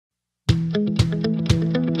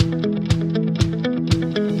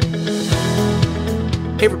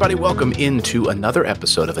Hey everybody, welcome into another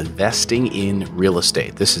episode of Investing in Real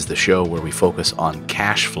Estate. This is the show where we focus on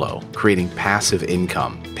cash flow, creating passive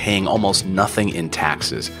income, paying almost nothing in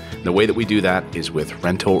taxes. And the way that we do that is with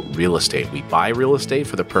rental real estate. We buy real estate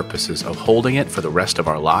for the purposes of holding it for the rest of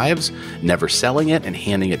our lives, never selling it and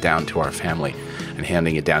handing it down to our family and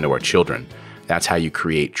handing it down to our children. That's how you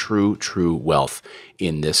create true wealth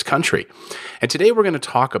in this country. And today we're going to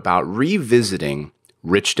talk about revisiting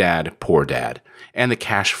Rich Dad, Poor Dad, and the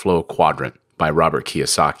Cashflow Quadrant by Robert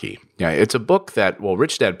Kiyosaki. Yeah, it's a book that,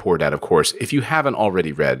 Rich Dad, Poor Dad, of course, if you haven't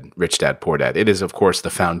already read Rich Dad, Poor Dad, it is, of course, the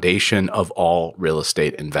foundation of all real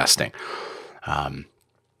estate investing.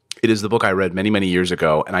 It is the book I read many years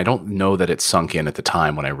ago, and I don't know that it sunk in at the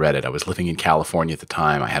time when I read it. I was living in California at the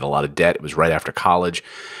time. I had a lot of debt. It was right after college,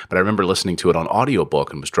 but I remember listening to it on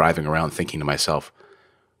audiobook and was driving around thinking to myself,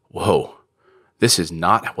 whoa, this is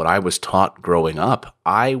not what I was taught growing up.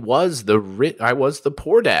 I was the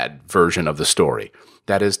poor dad version of the story.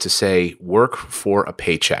 That is to say, work for a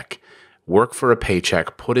paycheck. Work for a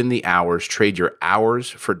paycheck, put in the hours, trade your hours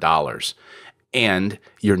for dollars, and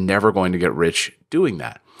you're never going to get rich doing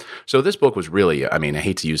that. So this book was really, I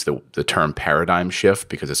hate to use the term paradigm shift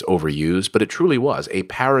because it's overused, but it truly was a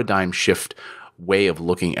paradigm shift way of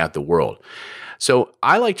looking at the world. So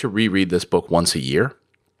I like to reread this book once a year.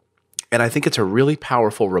 And I think it's a really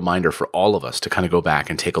powerful reminder for all of us to kind of go back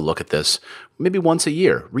and take a look at this maybe once a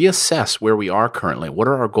year, reassess where we are currently. What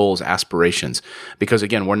are our goals, aspirations? Because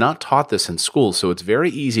again, we're not taught this in school, so it's very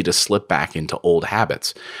easy to slip back into old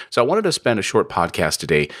habits. So I wanted to spend a short podcast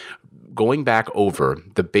today going back over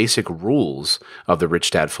the basic rules of the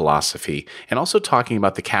Rich Dad philosophy and also talking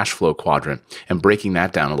about the cash flow quadrant and breaking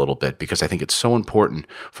that down a little bit because I think it's so important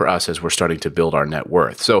for us as we're starting to build our net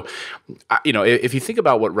worth. So, if you think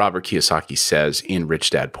about what Robert Kiyosaki says in Rich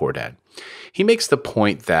Dad, Poor Dad, he makes the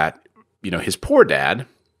point that, his poor dad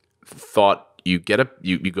thought you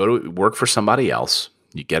go to work for somebody else,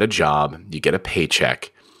 you get a job, you get a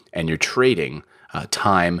paycheck, and you're trading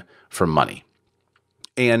time for money.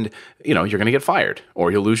 And, you're going to get fired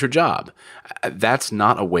or you'll lose your job. That's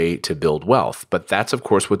not a way to build wealth. But that's, of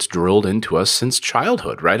course, what's drilled into us since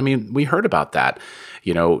childhood, right? We heard about that.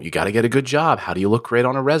 You got to get a good job. How do you look great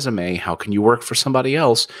on a resume? How can you work for somebody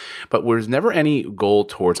else? But there's never any goal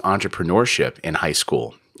towards entrepreneurship in high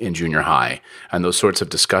school, in junior high, and those sorts of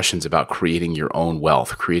discussions about creating your own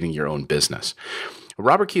wealth, creating your own business.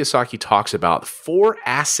 Robert Kiyosaki talks about 4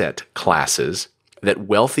 asset classes that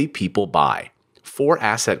wealthy people buy. 4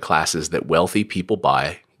 asset classes that wealthy people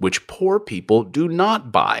buy, which poor people do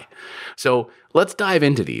not buy. So let's dive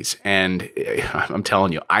into these. And I'm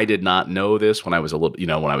telling you, I did not know this when I was when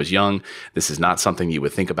I was young. This is not something you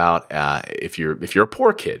would think about if you're a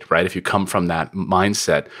poor kid, right? If you come from that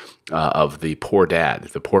mindset of the poor dad,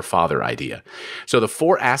 the poor father idea. So the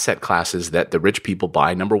 4 asset classes that the rich people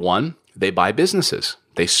buy, number 1, they buy businesses.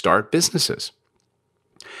 They start businesses.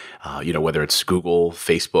 Whether it's Google,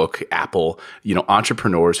 Facebook, Apple,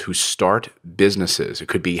 entrepreneurs who start businesses. It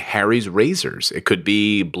could be Harry's Razors. It could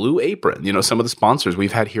be Blue Apron. Some of the sponsors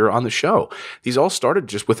we've had here on the show. These all started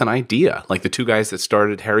just with an idea, like the 2 guys that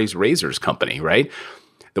started Harry's Razors company, right?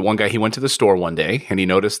 The one guy, he went to the store one day and he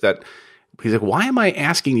noticed that he's like, why am I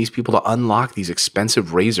asking these people to unlock these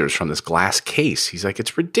expensive razors from this glass case? He's like,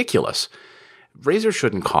 it's ridiculous. Razors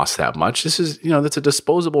shouldn't cost that much. This is, that's a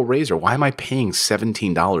disposable razor. Why am I paying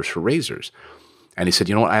 $17 for razors? And he said,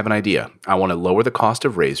 you know what? I have an idea. I want to lower the cost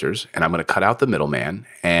of razors and I'm going to cut out the middleman.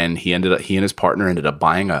 And he and his partner ended up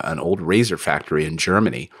buying an old razor factory in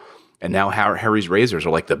Germany. And now Harry's razors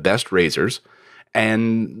are like the best razors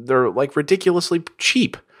and they're like ridiculously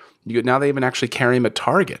cheap. Now they even actually carry them at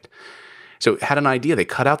Target. So had an idea. They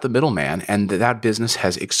cut out the middleman and that business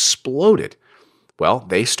has exploded. Well,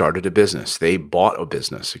 they started a business. They bought a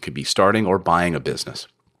business. It could be starting or buying a business.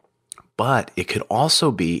 But it could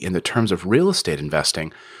also be, in the terms of real estate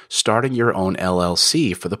investing, starting your own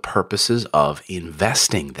LLC for the purposes of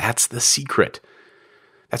investing. That's the secret.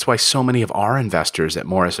 That's why so many of our investors at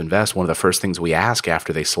Morris Invest, one of the first things we ask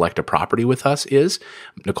after they select a property with us is,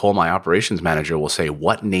 Nicole, my operations manager, will say,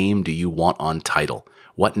 what name do you want on title?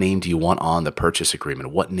 What name do you want on the purchase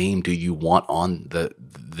agreement? What name do you want on the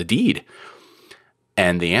deed?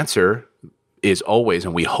 And the answer is always,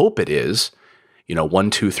 and we hope it is,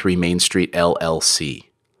 123 Main Street LLC.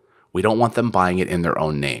 We don't want them buying it in their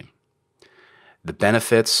own name. The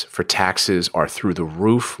benefits for taxes are through the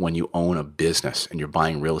roof when you own a business and you're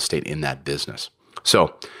buying real estate in that business.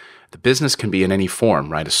 So the business can be in any form,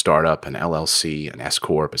 right? A startup, an LLC, an S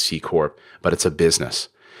Corp, a C Corp, but it's a business.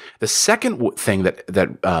 The second thing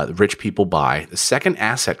that rich people buy, the second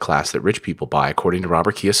asset class that rich people buy, according to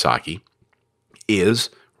Robert Kiyosaki, is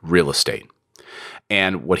real estate.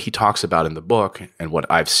 And what he talks about in the book, and what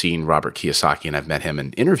I've seen Robert Kiyosaki, and I've met him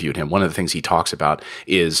and interviewed him, one of the things he talks about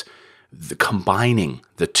is combining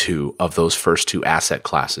the two of those first two asset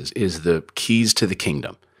classes is the keys to the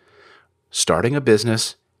kingdom. Starting a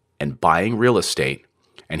business and buying real estate.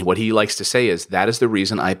 And what he likes to say is, that is the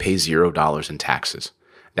reason I pay $0 in taxes.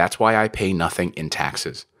 That's why I pay nothing in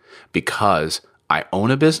taxes, because I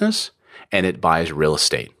own a business and it buys real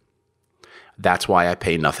estate. That's why I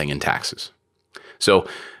pay nothing in taxes. So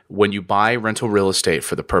when you buy rental real estate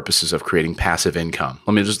for the purposes of creating passive income,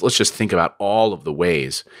 let's just think about all of the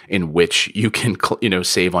ways in which you can,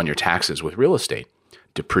 save on your taxes with real estate: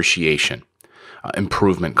 depreciation,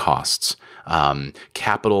 improvement costs,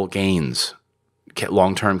 capital gains,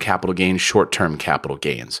 long-term capital gains, short-term capital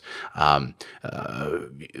gains.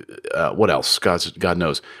 What else? God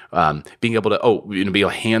knows. Being able to be able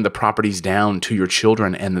to hand the properties down to your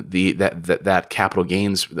children, and that capital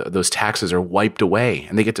gains, those taxes are wiped away,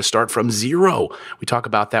 and they get to start from zero. We talk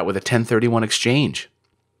about that with a 1031 exchange.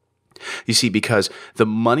 You see, because the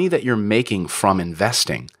money that you're making from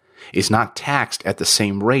investing is not taxed at the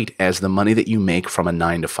same rate as the money that you make from a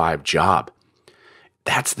 9-to-5 job.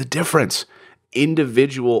 That's the difference.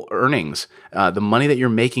 Individual earnings, the money that you're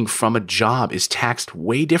making from a job is taxed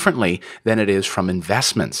way differently than it is from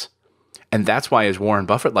investments. And that's why, as Warren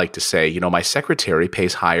Buffett liked to say, my secretary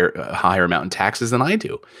pays a higher amount in taxes than I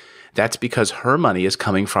do. That's because her money is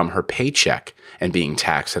coming from her paycheck and being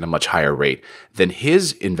taxed at a much higher rate than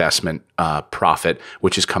his investment profit,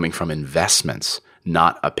 which is coming from investments,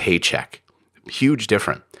 not a paycheck. Huge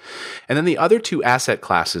difference. And then the other two asset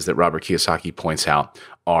classes that Robert Kiyosaki points out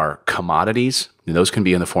are commodities, and those can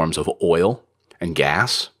be in the forms of oil and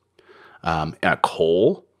gas,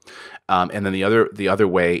 coal, and then the other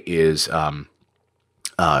way is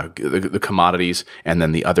the commodities, and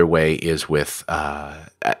then the other way is with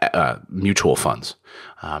mutual funds,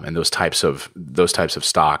 and those types of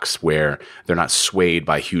stocks where they're not swayed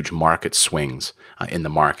by huge market swings in the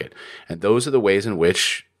market. And those are the ways in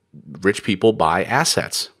which rich people buy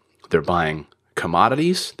assets. They're buying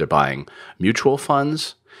commodities, they're buying mutual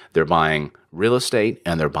funds, they're buying real estate,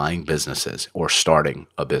 and they're buying businesses or starting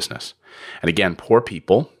a business. And again, poor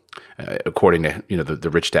people, according to the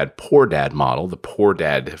rich dad, poor dad model, the poor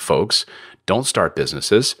dad folks don't start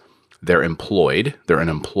businesses. They're employed, they're an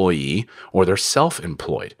employee, or they're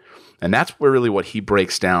self-employed. And that's really what he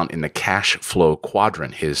breaks down in the Cashflow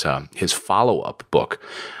Quadrant, his follow-up book.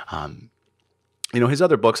 His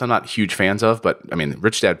other books I'm not huge fans of, but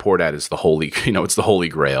Rich Dad, Poor Dad is the holy, it's the holy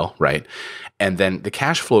grail, right? And then the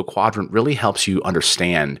Cashflow Quadrant really helps you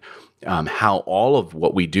understand how all of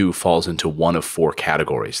what we do falls into one of four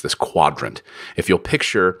categories, this quadrant. If you'll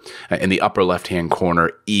picture in the upper left-hand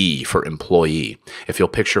corner, E for employee. If you'll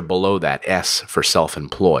picture below that, S for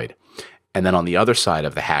self-employed. And then on the other side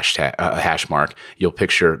of the hash mark, you'll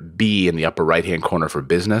picture B in the upper right-hand corner for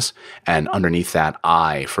business, and underneath that,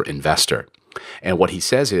 I for investor. And what he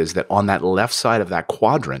says is that on that left side of that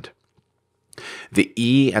quadrant, the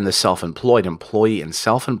E and the self-employed, employee and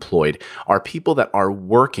self-employed, are people that are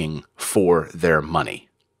working for their money.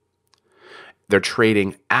 They're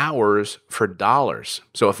trading hours for dollars.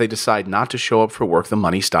 So if they decide not to show up for work, the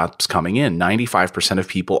money stops coming in. 95% of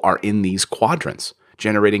people are in these quadrants,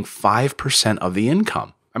 generating 5% of the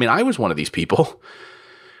income. I was one of these people.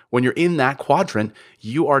 When you're in that quadrant,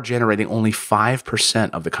 you are generating only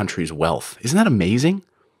 5% of the country's wealth. Isn't that amazing?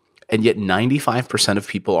 And yet 95% of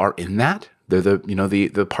people are in that. They're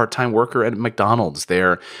the part-time worker at McDonald's.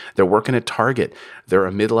 They're working at Target. They're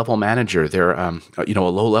a mid-level manager. They're a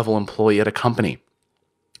low-level employee at a company.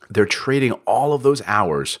 They're trading all of those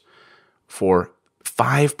hours for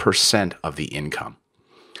 5% of the income.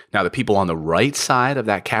 Now, the people on the right side of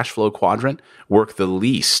that cash flow quadrant work the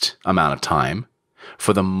least amount of time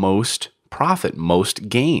for the most profit, most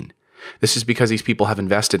gain. This is because these people have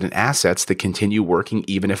invested in assets that continue working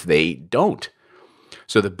even if they don't.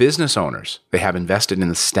 So the business owners, they have invested in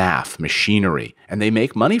the staff, machinery, and they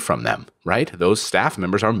make money from them, right? Those staff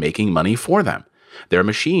members are making money for them. Their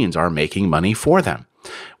machines are making money for them.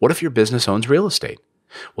 What if your business owns real estate?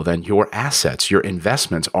 Well, then your assets, your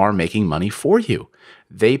investments are making money for you.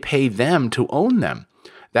 They pay them to own them.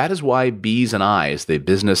 That is why B's and I's, the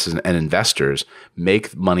businesses and investors,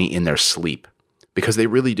 make money in their sleep, because they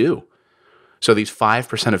really do. So these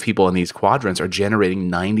 5% of people in these quadrants are generating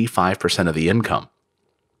 95% of the income.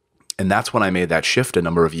 And that's when I made that shift a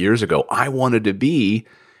number of years ago. I wanted to be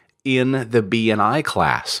in the B and I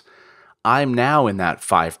class. I'm now in that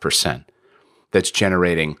 5% that's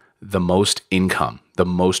generating the most income, the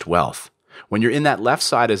most wealth. When you're in that left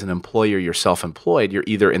side as an employer, you're self-employed, you're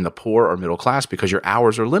either in the poor or middle class because your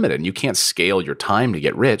hours are limited and you can't scale your time to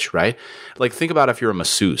get rich, right? Like think about if you're a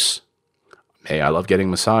masseuse. Hey, I love getting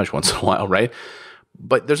a massage once in a while, right?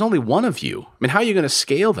 But there's only one of you. I mean, how are you going to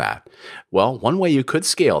scale that? Well, one way you could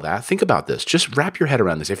scale that, think about this. Just wrap your head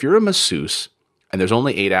around this. If you're a masseuse and there's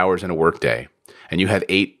only 8 hours in a workday and you have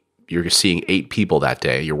you're seeing 8 people that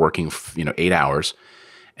day, you're working, 8 hours,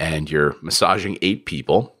 and you're massaging 8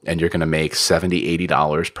 people, and you're going to make $70,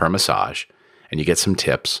 $80 per massage, and you get some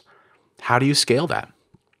tips. How do you scale that?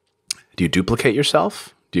 Do you duplicate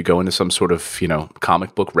yourself? Do you go into some sort of,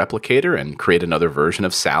 comic book replicator and create another version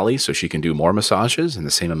of Sally so she can do more massages in the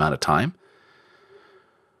same amount of time?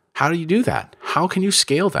 How do you do that? How can you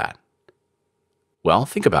scale that? Well,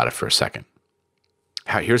 think about it for a second.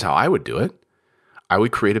 Here's how I would do it. I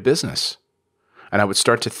would create a business. And I would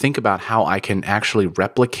start to think about how I can actually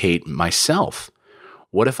replicate myself.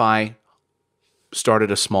 What if I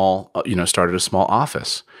started a small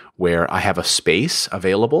office where I have a space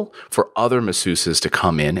available for other masseuses to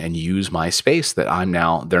come in and use my space that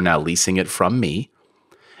they're now leasing it from me.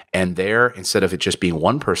 And there, instead of it just being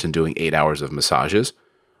one person doing 8 hours of massages,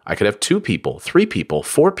 I could have 2 people, 3 people,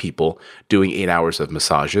 4 people doing 8 hours of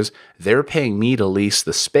massages. They're paying me to lease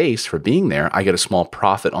the space for being there. I get a small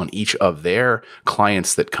profit on each of their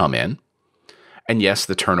clients that come in. And yes,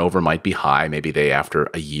 the turnover might be high. Maybe after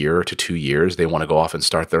a year to 2 years, they want to go off and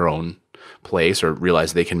start their own place or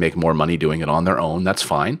realize they can make more money doing it on their own. That's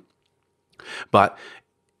fine. But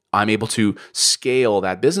I'm able to scale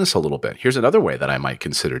that business a little bit. Here's another way that I might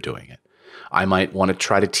consider doing it. I might want to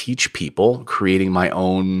try to teach people, creating my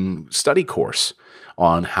own study course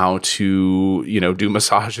on how to, do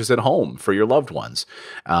massages at home for your loved ones.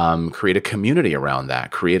 Create a community around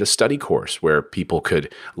that. Create a study course where people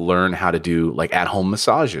could learn how to do like at-home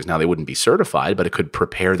massages. Now, they wouldn't be certified, but it could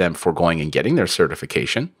prepare them for going and getting their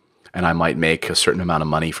certification. And I might make a certain amount of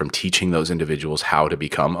money from teaching those individuals how to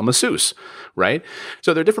become a masseuse, right?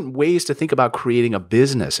 So there are different ways to think about creating a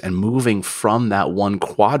business and moving from that one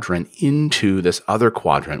quadrant into this other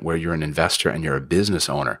quadrant where you're an investor and you're a business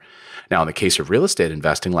owner. Now, in the case of real estate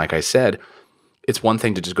investing, like I said, it's one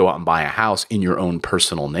thing to just go out and buy a house in your own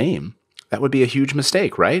personal name. That would be a huge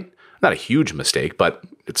mistake, right? Not a huge mistake, but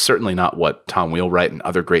it's certainly not what Tom Wheelwright and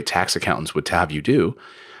other great tax accountants would have you do,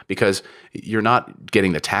 because you're not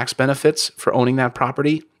getting the tax benefits for owning that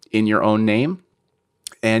property in your own name,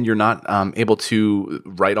 and you're not able to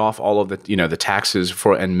write off all of the taxes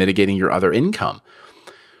and mitigating your other income.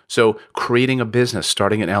 So creating a business,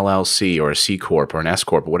 starting an LLC or a C Corp or an S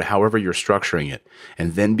Corp, however you're structuring it,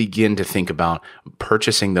 and then begin to think about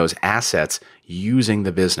purchasing those assets using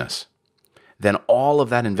the business. Then all of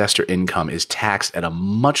that investor income is taxed at a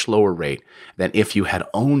much lower rate than if you had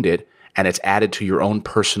owned it and it's added to your own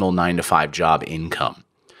personal 9-to-5 job income.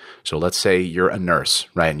 So let's say you're a nurse,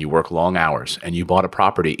 right, and you work long hours, and you bought a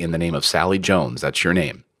property in the name of Sally Jones, that's your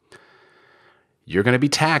name. You're going to be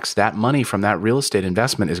taxed. That money from that real estate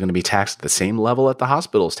investment is going to be taxed at the same level that the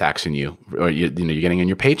hospital's taxing you, or you're getting in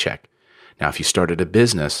your paycheck. Now, if you started a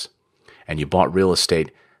business and you bought real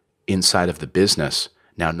estate inside of the business,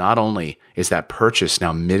 now not only is that purchase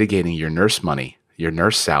now mitigating your nurse money, your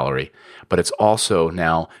nurse salary, but it's also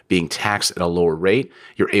now being taxed at a lower rate.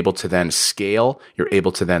 You're able to then scale, you're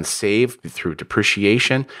able to then save through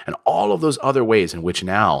depreciation and all of those other ways in which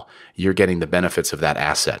now you're getting the benefits of that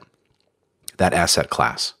asset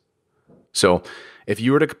class. So if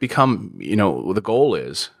you were to become, the goal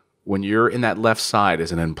is when you're in that left side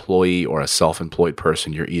as an employee or a self-employed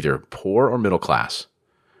person, you're either poor or middle class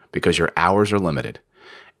because your hours are limited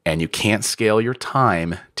and you can't scale your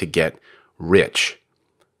time to get rich.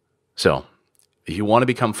 So if you want to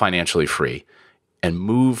become financially free and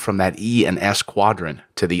move from that E and S quadrant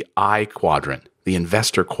to the I quadrant, the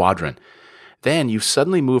investor quadrant, then you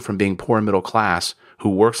suddenly move from being poor and middle class who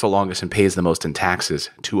works the longest and pays the most in taxes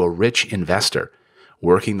to a rich investor,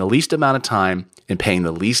 working the least amount of time and paying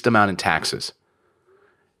the least amount in taxes.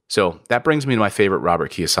 So that brings me to my favorite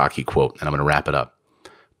Robert Kiyosaki quote, and I'm going to wrap it up.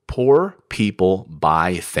 Poor people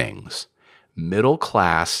buy things. Middle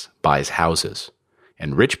class buys houses.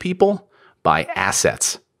 And rich people buy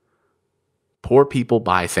assets. Poor people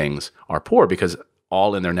buy things are poor because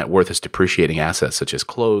all in their net worth is depreciating assets such as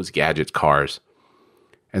clothes, gadgets, cars.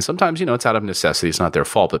 And sometimes, it's out of necessity. It's not their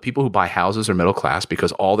fault. But people who buy houses are middle class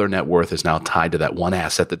because all their net worth is now tied to that one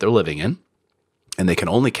asset that they're living in. And they can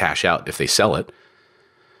only cash out if they sell it.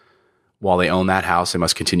 While they own that house, they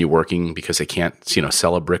must continue working because they can't,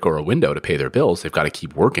 sell a brick or a window to pay their bills. They've got to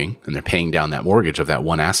keep working, and they're paying down that mortgage of that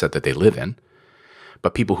one asset that they live in.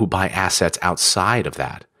 But people who buy assets outside of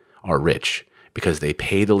that are rich because they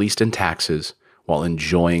pay the least in taxes while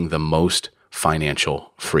enjoying the most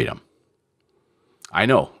financial freedom. I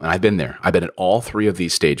know, and I've been there. I've been at all three of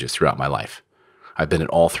these stages throughout my life. I've been at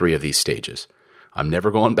all three of these stages. I'm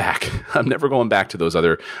never going back. I'm never going back to those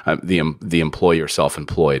other, the employee or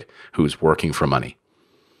self-employed who's working for money.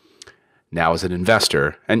 Now as an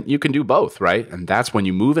investor, and you can do both, right? And that's when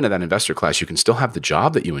you move into that investor class, you can still have the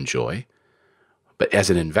job that you enjoy, but as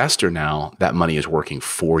an investor now, that money is working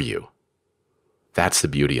for you. That's the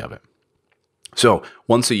beauty of it. So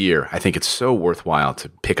once a year, I think it's so worthwhile to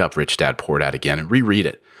pick up Rich Dad, Poor Dad again and reread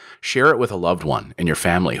it. Share it with a loved one in your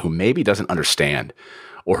family who maybe doesn't understand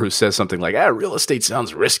or who says something like, real estate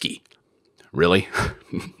sounds risky. Really?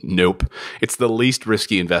 Nope. It's the least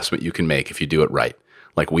risky investment you can make if you do it right,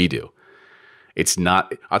 like we do. It's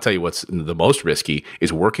not, I'll tell you what's the most risky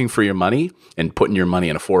is working for your money and putting your money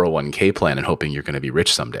in a 401k plan and hoping you're going to be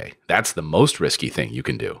rich someday. That's the most risky thing you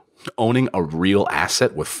can do. Owning a real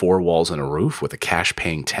asset with 4 walls and a roof with a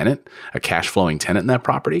cash-paying tenant, a cash-flowing tenant in that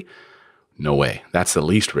property, no way. That's the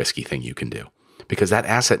least risky thing you can do because that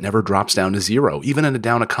asset never drops down to zero, even in a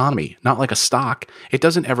down economy. Not like a stock. It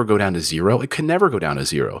doesn't ever go down to zero. It could never go down to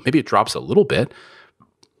zero. Maybe it drops a little bit,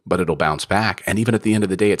 but it'll bounce back. And even at the end of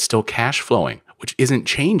the day, it's still cash flowing, which isn't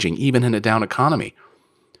changing even in a down economy.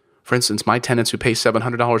 For instance, my tenants who pay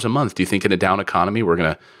 $700 a month, do you think in a down economy we're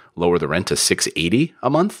going to lower the rent to $680 a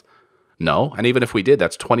month? No. And even if we did,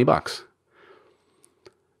 that's $20.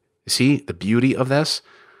 See the beauty of this?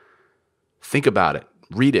 Think about it,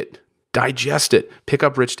 read it, digest it, pick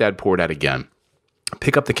up Rich Dad, Poor Dad again,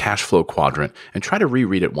 pick up the cash flow quadrant and try to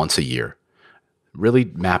reread it once a year. Really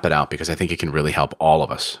map it out because I think it can really help all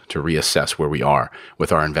of us to reassess where we are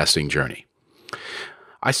with our investing journey.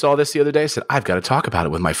 I saw this the other day. I said, I've got to talk about it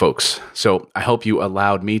with my folks. So I hope you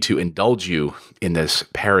allowed me to indulge you in this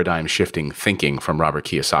paradigm shifting thinking from Robert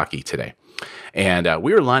Kiyosaki today. And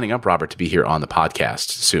we are lining up Robert to be here on the podcast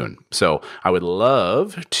soon. So I would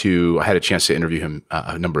love to, I had a chance to interview him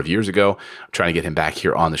a number of years ago. I'm trying to get him back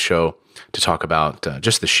here on the show to talk about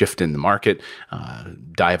just the shift in the market,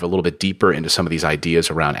 dive a little bit deeper into some of these ideas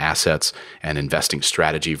around assets and investing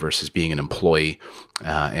strategy versus being an employee.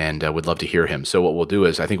 And would love to hear him. So what we'll do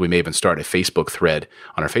is I think we may even start a Facebook thread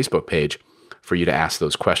on our Facebook page for you to ask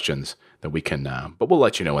those questions that we can, but we'll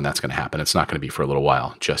let you know when that's going to happen. It's not going to be for a little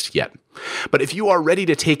while just yet. But if you are ready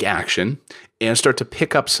to take action and start to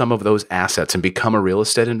pick up some of those assets and become a real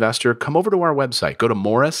estate investor, come over to our website. Go to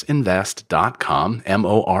morrisinvest.com,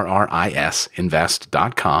 MORRIS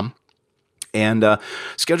invest.com, and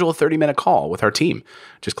schedule a 30-minute call with our team.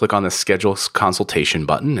 Just click on the schedule consultation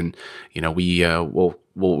button, and we'll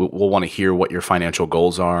want to hear what your financial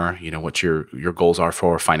goals are, what your goals are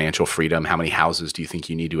for financial freedom. How many houses do you think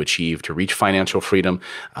you need to achieve to reach financial freedom?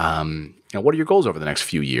 What are your goals over the next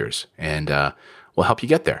few years? And we'll help you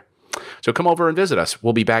get there. So come over and visit us.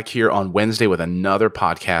 We'll be back here on Wednesday with another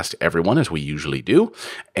podcast, everyone, as we usually do.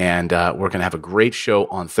 And we're going to have a great show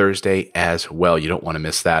on Thursday as well. You don't want to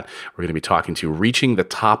miss that. We're going to be talking to Reaching the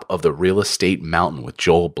Top of the Real Estate Mountain with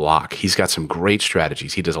Joel Block. He's got some great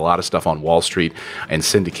strategies. He does a lot of stuff on Wall Street and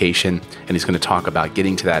syndication. And he's going to talk about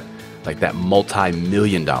getting to that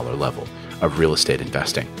multi-million-dollar level of real estate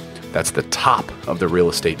investing. That's the top of the real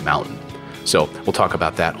estate mountain. So we'll talk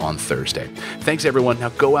about that on Thursday. Thanks, everyone. Now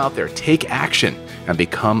go out there, take action, and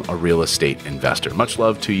become a real estate investor. Much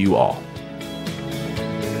love to you all.